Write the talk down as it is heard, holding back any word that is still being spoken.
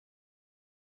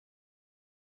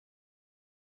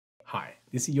Hi,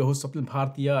 this is your host Swapnil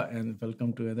Bhartiya, and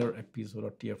welcome to another episode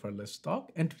of TFiR Let's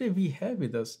Talk. And today we have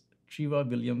with us Treva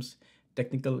Williams,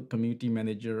 Technical Community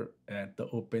Manager at the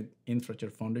Open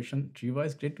Infrastructure Foundation. Treva,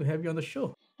 it's great to have you on the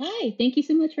show. Hi, thank you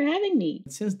so much for having me.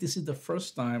 Since this is the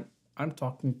first time I'm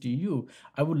talking to you,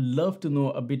 I would love to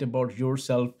know a bit about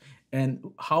yourself and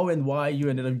how and why you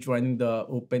ended up joining the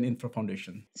Open Infra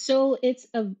Foundation. So it's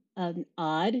an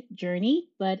odd journey,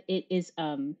 but it is,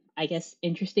 I guess,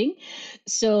 interesting.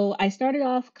 So I started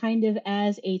off kind of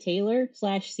as a tailor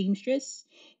slash seamstress,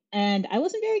 and I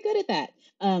wasn't very good at that.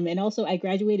 And also, I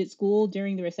graduated school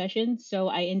during the recession, so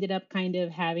I ended up kind of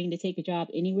having to take a job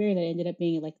anywhere that ended up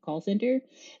being like a call center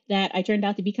that I turned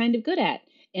out to be kind of good at.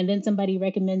 And then somebody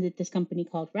recommended this company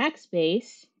called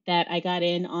Rackspace that I got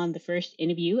in on the first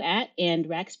interview at, and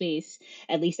Rackspace,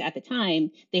 at least at the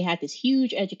time, they had this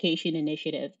huge education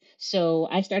initiative. So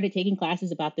I started taking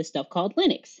classes about this stuff called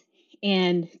Linux.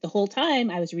 And the whole time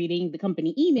I was reading the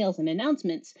company emails and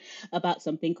announcements about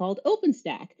something called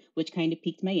OpenStack, which kind of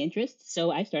piqued my interest. So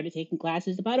I started taking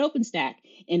classes about OpenStack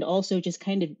and also just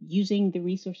kind of using the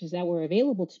resources that were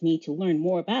available to me to learn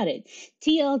more about it.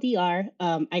 TLDR,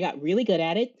 I got really good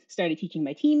at it, started teaching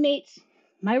my teammates.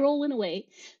 My role went away.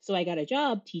 So I got a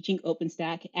job teaching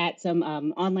OpenStack at some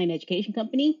online education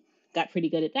company. Got pretty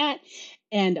good at that.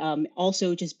 And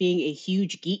also just being a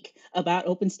huge geek about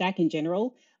OpenStack in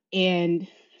general. And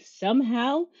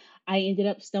somehow I ended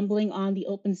up stumbling on the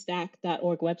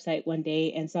openstack.org website one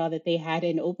day and saw that they had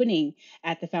an opening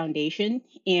at the foundation.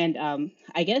 And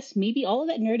I guess maybe all of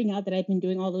that nerding out that I've been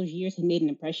doing all those years had made an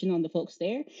impression on the folks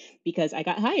there because I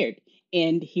got hired.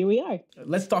 And here we are.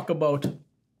 Let's talk about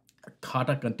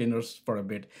Kata containers for a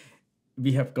bit.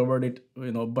 We have covered it,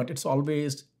 but it's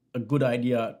always a good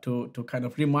idea to kind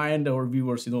of remind our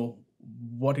viewers,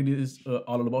 what it is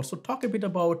all about. So talk a bit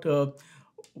about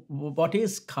what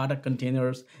is Kata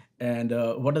containers and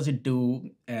what does it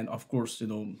do, and of course,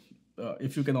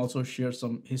 if you can also share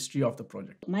some history of the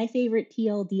project. My favorite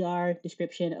TLDR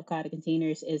description of Kata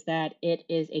containers is that it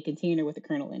is a container with a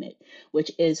kernel in it,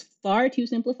 which is far too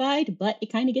simplified, but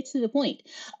it kind of gets to the point.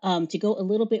 To go a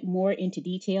little bit more into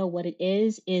detail, what it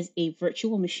is a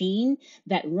virtual machine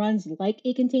that runs like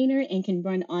a container and can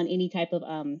run on any type of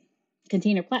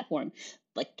container platform.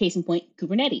 Like case in point,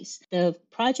 Kubernetes. The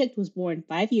project was born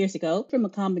 5 years ago from a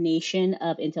combination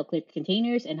of Intel Click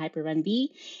Containers and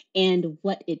Hyper-V. And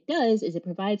what it does is it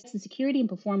provides the security and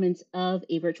performance of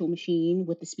a virtual machine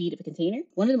with the speed of a container.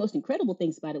 One of the most incredible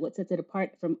things about it, what sets it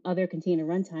apart from other container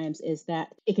runtimes, is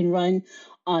that it can run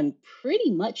on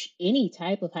pretty much any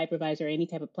type of hypervisor, any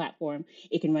type of platform.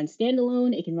 It can run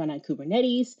standalone, it can run on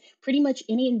Kubernetes, pretty much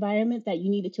any environment that you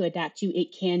needed to adapt to,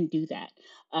 it can do that.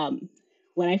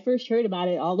 When I first heard about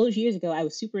it all those years ago, I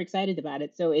was super excited about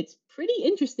it. So it's pretty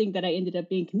interesting that I ended up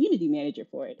being community manager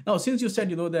for it. Now, since you said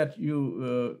that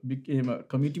you became a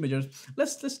community manager,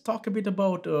 let's talk a bit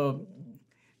about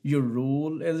your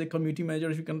role as a community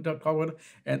manager. If you can talk about,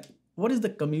 and what is the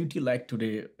community like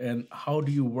today, and how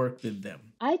do you work with them?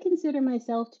 I consider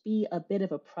myself to be a bit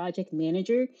of a project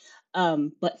manager,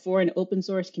 but for an open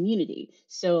source community.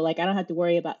 So, like, I don't have to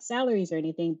worry about salaries or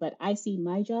anything, but I see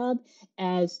my job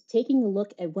as taking a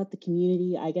look at what the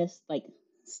community, I guess, like,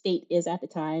 state is at the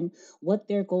time, what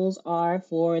their goals are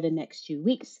for the next 2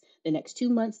 weeks, the next 2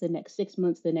 months, the next 6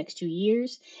 months, the next 2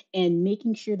 years, and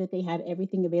making sure that they have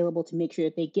everything available to make sure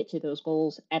that they get to those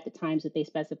goals at the times that they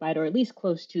specified, or at least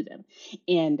close to them.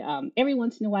 And every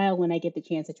once in a while, when I get the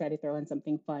chance, I try to throw in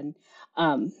something fun.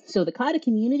 So the Kata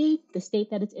community, the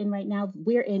state that it's in right now,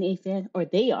 they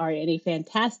are in a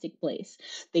fantastic place.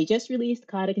 They just released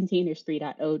Kata Containers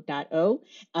 3.0.0,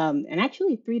 and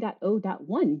actually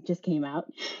 3.0.1 just came out,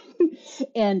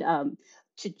 and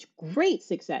to great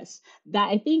success. That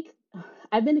I think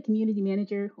I've been a community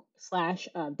manager slash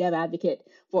dev advocate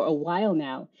for a while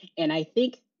now, and I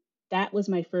think that was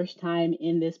my first time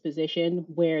in this position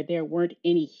where there weren't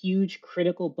any huge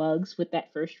critical bugs with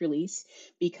that first release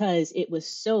because it was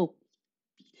so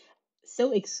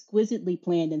exquisitely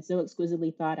planned and so exquisitely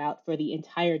thought out for the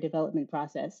entire development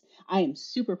process. I am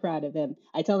super proud of them.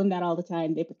 I tell them that all the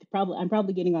time. I'm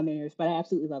probably getting on their nerves, but I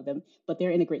absolutely love them. But they're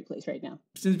in a great place right now.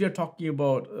 Since we are talking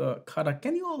about Kata,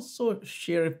 can you also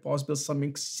share, if possible, some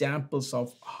examples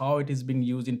of how it is being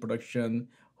used in production,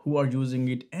 who are using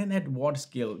it, and at what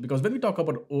scale? Because when we talk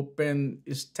about open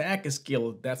stack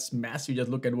scale, that's massive. Just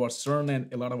look at what CERN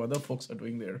and a lot of other folks are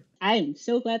doing there. I'm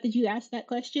so glad that you asked that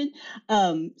question.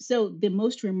 So the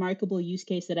most remarkable use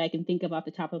case that I can think of off the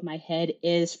top of my head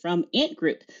is from Ant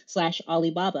Group slash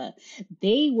Alibaba.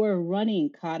 They were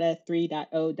running Kata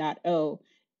 3.0.0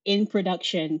 in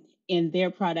production in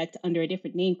their product under a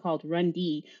different name called Run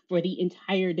D for the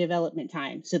entire development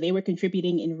time. So they were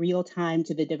contributing in real time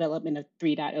to the development of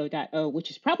 3.0.0,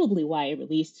 which is probably why it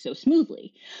released so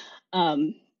smoothly.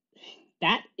 Um,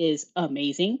 that is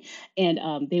amazing.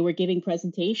 And they were giving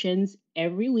presentations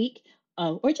every week,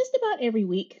 or just about every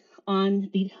week, on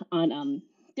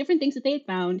different things that they had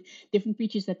found, different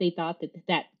features that they thought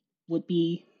that would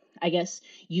be, I guess,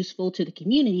 useful to the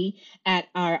community at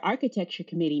our architecture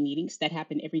committee meetings that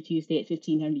happen every Tuesday at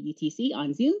 1500 UTC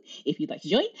on Zoom, if you'd like to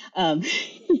join.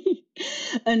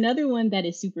 Another one that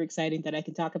is super exciting that I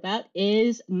can talk about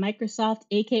is Microsoft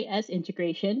AKS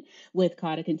integration with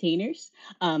Kata Containers.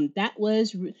 That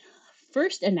was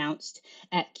first announced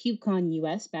at KubeCon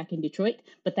US back in Detroit,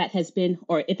 but that has been,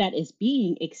 or if that is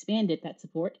being expanded, that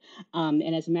support.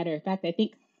 And as a matter of fact, I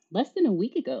think less than a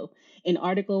week ago, an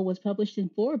article was published in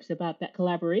Forbes about that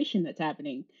collaboration that's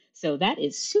happening. So that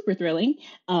is super thrilling.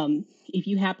 If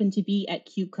you happen to be at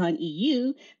KubeCon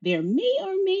EU, there may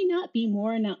or may not be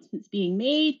more announcements being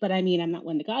made, but I mean, I'm not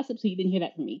one to gossip, so you didn't hear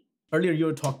that from me. Earlier, you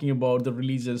were talking about the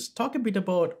releases. Talk a bit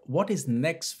about what is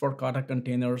next for Kata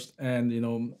containers, and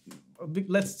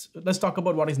let's talk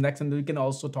about what is next, and we can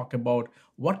also talk about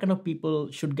what kind of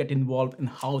people should get involved and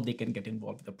how they can get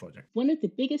involved with the project. One of the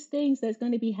biggest things that's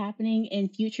going to be happening in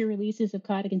future releases of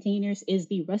Kata containers is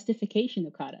the Rust-ification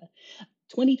of Kata.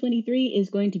 2023 is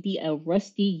going to be a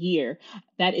rusty year.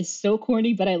 That is so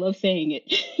corny, but I love saying it.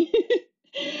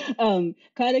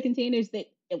 Kata containers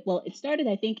it started,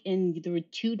 I think, in the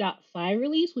 2.5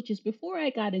 release, which is before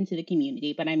I got into the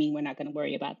community, but I mean, we're not going to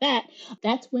worry about that.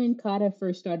 That's when Kata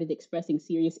first started expressing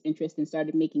serious interest and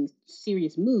started making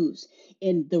serious moves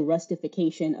in the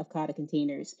rustification of Kata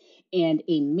containers. And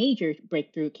a major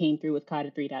breakthrough came through with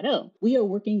Kata 3.0. We are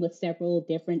working with several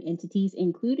different entities,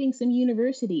 including some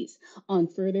universities, on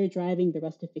further driving the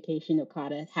rustification of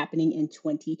Kata happening in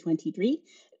 2023.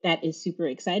 That is super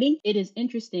exciting. It is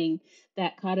interesting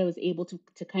that Kata was able to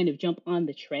kind of jump on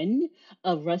the trend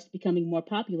of Rust becoming more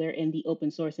popular in the open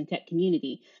source and tech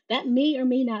community. That may or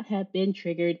may not have been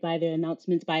triggered by the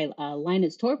announcements by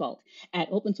Linus Torvald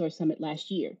at Open Source Summit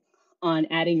last year on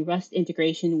adding Rust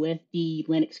integration with the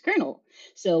Linux kernel.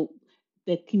 So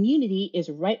the community is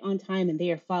right on time, and they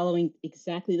are following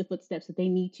exactly the footsteps that they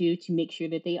need to make sure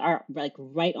that they are like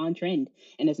right on trend.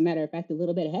 And as a matter of fact, a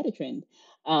little bit ahead of trend.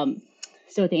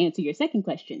 So to answer your second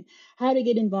question, how to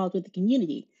get involved with the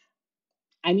community?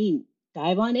 I mean,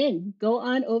 dive on in. Go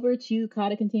on over to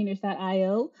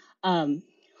katacontainers.io.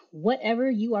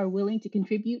 Whatever you are willing to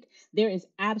contribute, there is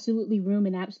absolutely room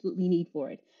and absolutely need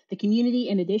for it. The community,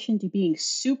 in addition to being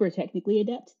super technically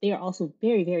adept, they are also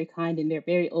very, very kind, and they're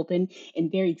very open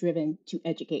and very driven to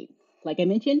educate. Like I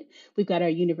mentioned, we've got our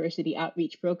university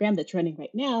outreach program that's running right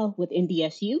now with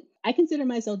NDSU. I consider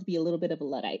myself to be a little bit of a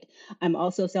Luddite. I'm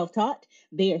also self-taught.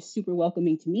 They are super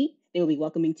welcoming to me. They will be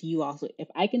welcoming to you also. If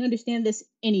I can understand this,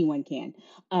 anyone can.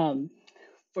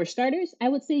 For starters, I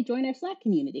would say join our Slack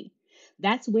community.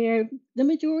 That's where the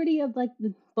majority of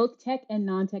both tech and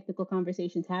non-technical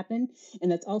conversations happen.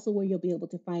 And that's also where you'll be able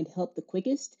to find help the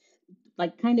quickest,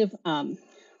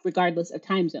 regardless of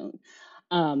time zone.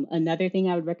 Another thing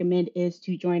I would recommend is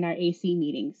to join our AC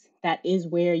meetings. That is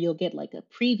where you'll get like a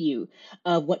preview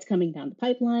of what's coming down the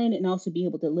pipeline, and also be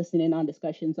able to listen in on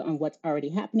discussions on what's already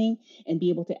happening and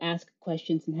be able to ask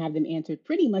questions and have them answered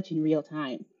pretty much in real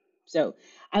time. So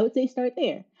I would say start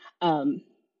there.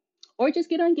 Or just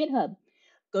get on GitHub.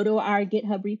 Go to our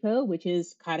GitHub repo, which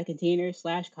is Kata Containers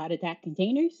 /Kata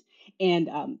Containers, and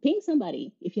ping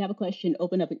somebody. If you have a question,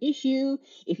 open up an issue.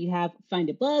 If you find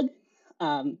a bug,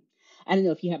 I don't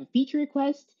know, if you have a feature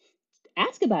request,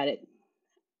 ask about it.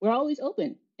 We're always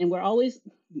open, and we're always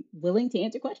willing to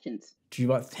answer questions.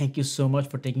 Treva, thank you so much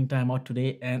for taking time out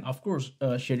today, and of course,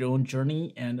 share your own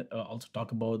journey, and also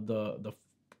talk about the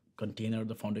container,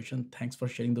 the foundation. Thanks for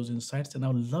sharing those insights, and I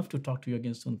would love to talk to you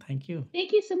again soon. Thank you.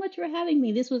 Thank you so much for having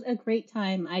me. This was a great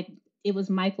time. It was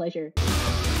my pleasure.